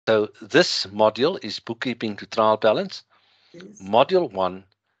So this module is Bookkeeping to Trial Balance. Yes. Module 1, Mm.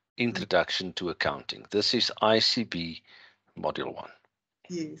 Introduction to Accounting. This is ICB Module 1.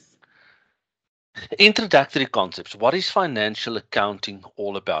 Yes. Introductory concepts. What is financial accounting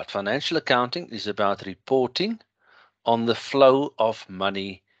all about? Financial accounting is about reporting on the flow of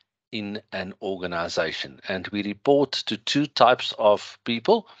money in an organization. And we report to two types of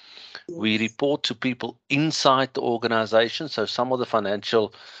people. We Yes. report to people inside the organization. So some of the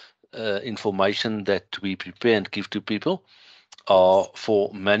financial information that we prepare and give to people are Yes.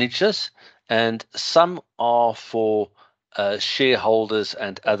 for managers, and some are for shareholders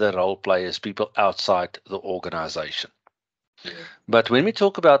and other role players, people outside the organization. Yes. But when we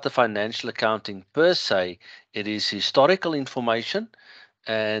talk about the financial accounting per se, it is historical information,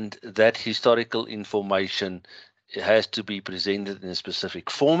 and that historical information has to be presented in a specific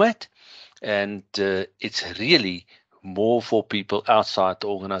format, and it's really more for people outside the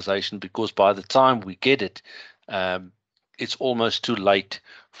organization, because by the time we get it, um, it's almost too late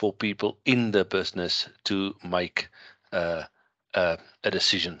for people in the business to make uh, a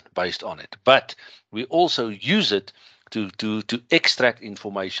decision based on it. But we also use it to extract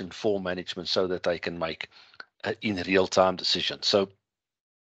information for management so that they can make in real time decisions. So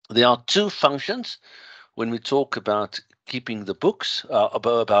there are two functions when we talk about keeping the books,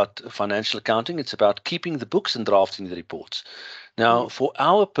 about financial accounting. It's about keeping the books and drafting the reports. Now, Yes. for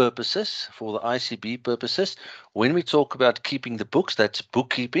our purposes, for the ICB purposes, when we talk about keeping the books, that's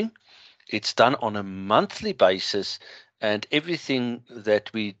bookkeeping. It's done on a monthly basis, and everything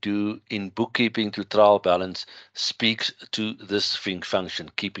that we do in bookkeeping to trial balance speaks to this function,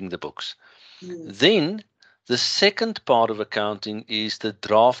 keeping the books. Yes. Then the second part of accounting is the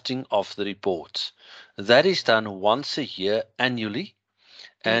drafting of the reports. That is done once a year annually,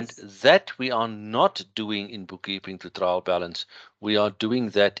 and Yes. that we are not doing in bookkeeping to trial balance. We are doing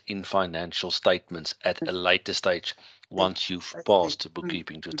that in financial statements at a later stage I, once you've I see. passed Mm.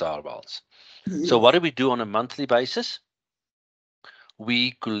 bookkeeping to trial balance. So what Yes. do we do on a monthly basis?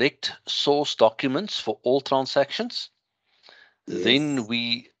 We collect source documents for all transactions. Then Yes.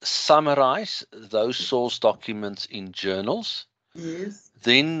 we summarize those source documents in journals. Yes.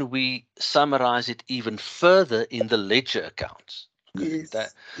 Then we summarize it even further in the ledger accounts. Okay.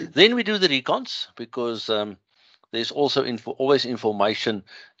 Yes. Then we do the recons, because there's also always information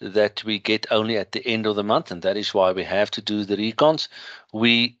that we get only at the end of the month, and that is why we have to do the recons.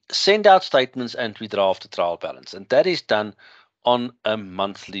 We send out statements and we draft the trial balance, and that is done on a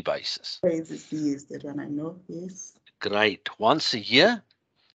monthly basis. Praises. Yes. That one I know. Yes. Great. Once a year,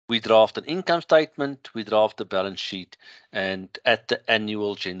 we draft an income statement, we draft a balance sheet, and at the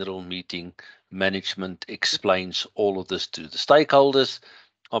annual general meeting, management explains all of this to the stakeholders.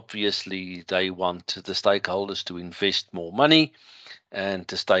 Obviously, they want the stakeholders to invest more money, and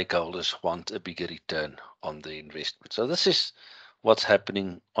the stakeholders want a bigger return on the investment. So this is what's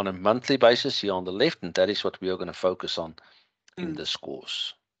happening on a monthly basis here on the left, and that is what we are going to focus on in Mm. this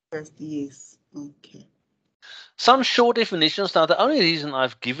course. First. Yes. Okay. Some short definitions. Now, the only reason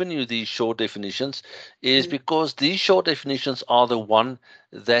I've given you these short definitions is Yes. because these short definitions are the one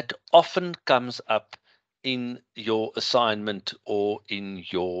that often comes up in your assignment or in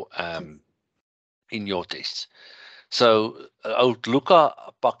your tests. So, old Luca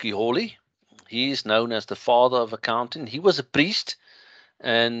Pacioli, he is known as the father of accounting. He was a priest,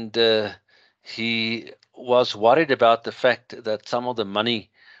 and he was worried about the fact that some of the money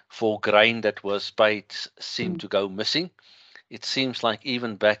for grain that was paid seemed Mm. to go missing. It seems like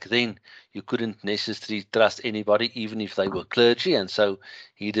even back then you couldn't necessarily trust anybody, even if they were clergy. And so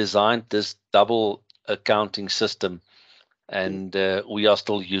he designed this double accounting system, Yes. and we are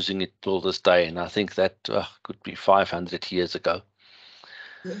still using it till this day. And I think that could be 500 years ago.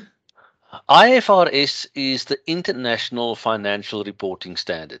 Yeah. IFRS is the International Financial Reporting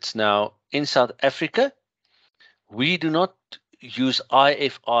Standards. Now, in South Africa, we do not use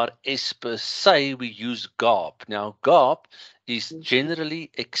IFRS per se, we use GAAP. Now, GAAP is Yes.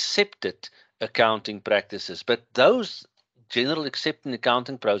 generally accepted accounting practices, but those general accepted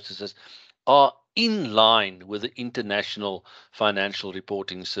accounting processes are in line with the international financial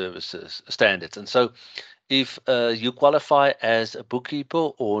reporting services standards. And so, if you qualify as a bookkeeper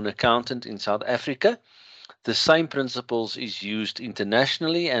or an accountant in South Africa, the same principles is used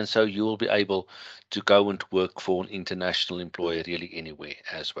internationally, and so you will be able to go and work for an international employer really anywhere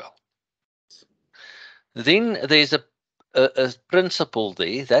as well. Then there's a principle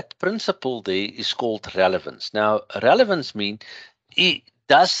there. That principle there is called relevance. Now, relevance means,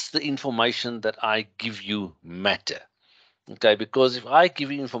 does the information that I give you matter? Okay, because if I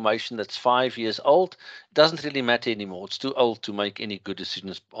give you information that's 5 years old, it doesn't really matter anymore. It's too old to make any good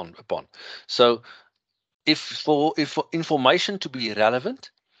decisions upon. So if for information to be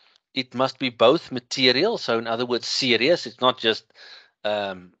relevant, it must be both material, so in other words, serious. It's not just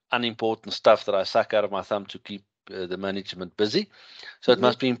unimportant stuff that I suck out of my thumb to keep the management busy. So it Yes.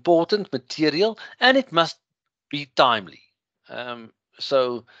 must be important material, and it must be timely.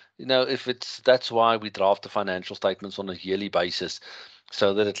 So if that's why we draft the financial statements on a yearly basis,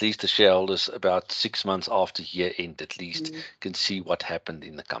 so that at least the shareholders about 6 months after year end at least Yes. can see what happened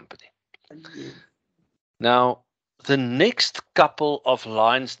in the company. Yes. Now, the next couple of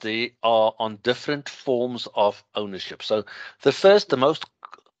lines there are on different forms of ownership. So the first, the most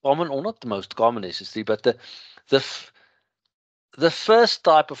common, or not the most common necessarily, but the the first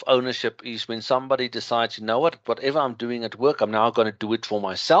type of ownership is when somebody decides, whatever I'm doing at work, I'm now going to do it for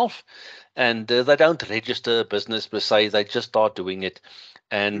myself. And they don't register a business per se, they just start doing it.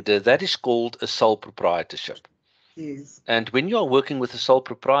 And that is called a sole proprietorship. Yes. And when you are working with a sole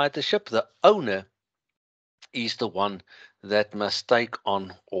proprietorship, the owner is the one that must take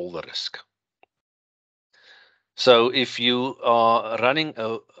on all the risk. So if you are running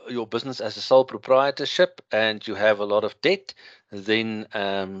your business as a sole proprietorship and you have a lot of debt, then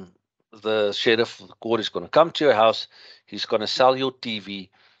the sheriff of the court is going to come to your house. He's going to sell your TV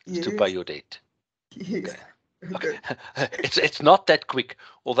to pay Yes. your debt. Yes. Okay. Okay. Okay. It's not that quick.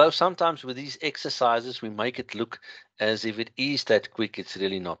 Although sometimes with these exercises we make it look as if it is that quick, it's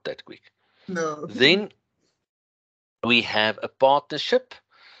really not that quick. No. Then we have a partnership.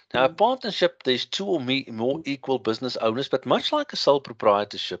 Now, a Mm. partnership, there's two or more equal business owners, but much like a sole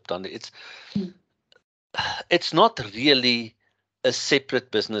proprietorship, Mm. it's not really a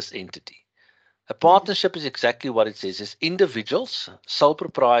separate business entity. A Yes. partnership is exactly what it says. It's individuals, sole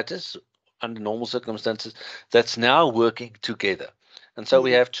proprietors, under normal circumstances, that's now working together. And so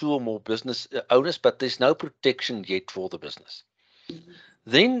we Yes. have two or more business owners, but there's no protection yet for the business. Yes.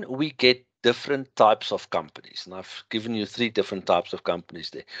 Then we get different types of companies. And I've given you 3 different types of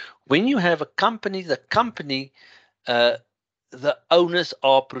companies there. When you have a company, uh, the owners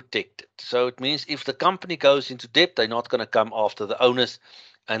are protected. So it means if the company goes into debt, they're not going to come after the owners,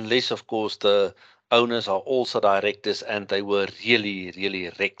 unless, of course, the owners are also directors and they were really, really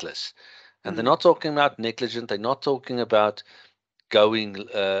reckless. And they're Mm. not talking about negligent. They're not talking about going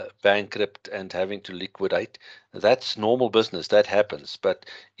bankrupt and having to liquidate. That's normal business. That happens. But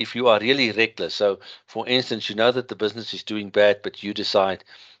if you are really reckless, so for instance, you know that the business is doing bad, but you decide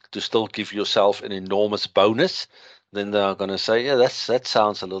to still give yourself an enormous bonus, then they are going to say, yeah, that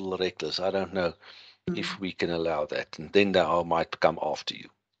sounds a little reckless. I don't know Mm. if we can allow that. And then they might come after you.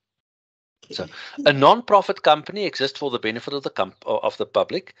 So Okay. a non-profit company exists for the benefit of the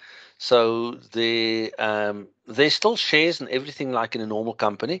public. So there's still shares and everything like in a normal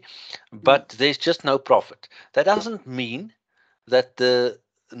company, Mm. but there's just no profit. That doesn't mean that the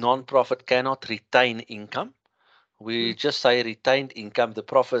non-profit cannot retain income. We Mm. just say retained income. The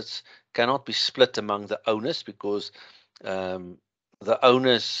profits cannot be split among the owners because um, the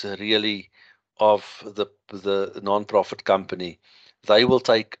owners really of the non-profit company, they will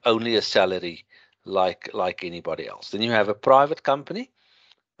take only a salary like anybody else. Then you have a private company.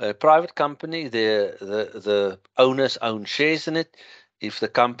 A private company, the owners own shares in it. If the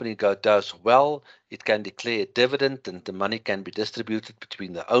company does well, it can declare a dividend and the money can be distributed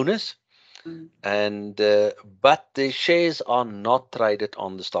between the owners. Mm. And but the shares are not traded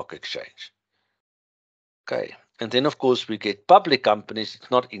on the stock exchange. Okay. And then, of course, we get public companies. It's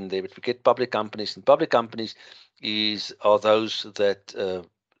not in there, but we get public companies. And public companies are those that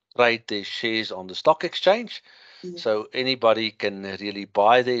trade their shares on the stock exchange. Yes. So anybody can really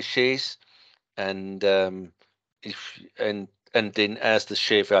buy their shares, and if and then as the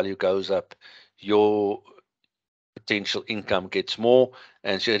share value goes up, your potential income gets more,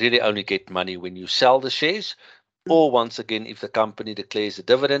 and so you really only get money when you sell the shares. Mm. Or once again, if the company declares a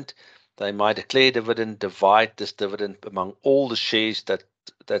dividend, they might declare dividend, divide this dividend among all the shares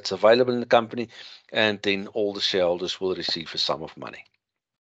that's available in the company, and then all the shareholders will receive a sum of money.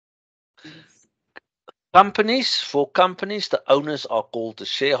 Yes. For companies, the owners are called the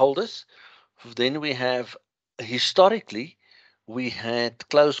shareholders. Then we have, historically, we had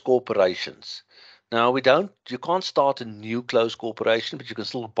closed corporations. Now you can't start a new closed corporation, but you can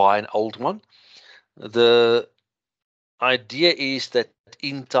still buy an old one. The idea is that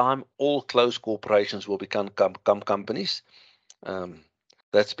in time, all closed corporations will become companies. Um,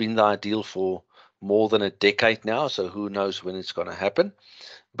 that's been the ideal for more than a decade now, so who knows when it's going to happen.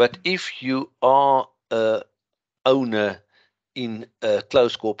 But if you are a owner in a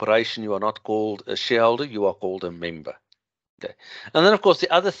closed corporation, you are not called a shareholder, you are called a member. Okay. And then, of course,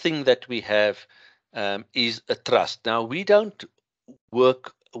 the other thing that we have is a trust. Now, we don't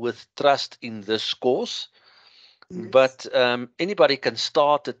work with trust in this course, but anybody can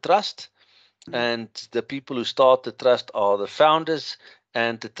start a trust, and the people who start the trust are the founders,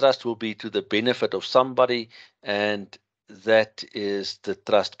 and the trust will be to the benefit of somebody, and that is the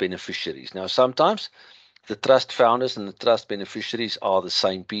trust beneficiaries. Now, sometimes the trust founders and the trust beneficiaries are the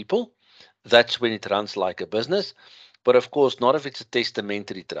same people. That's when it runs like a business. But of course, not if it's a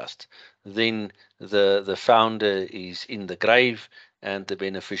testamentary trust. Then the founder is in the grave, and the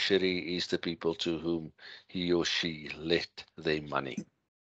beneficiary is the people to whom he or she left their money.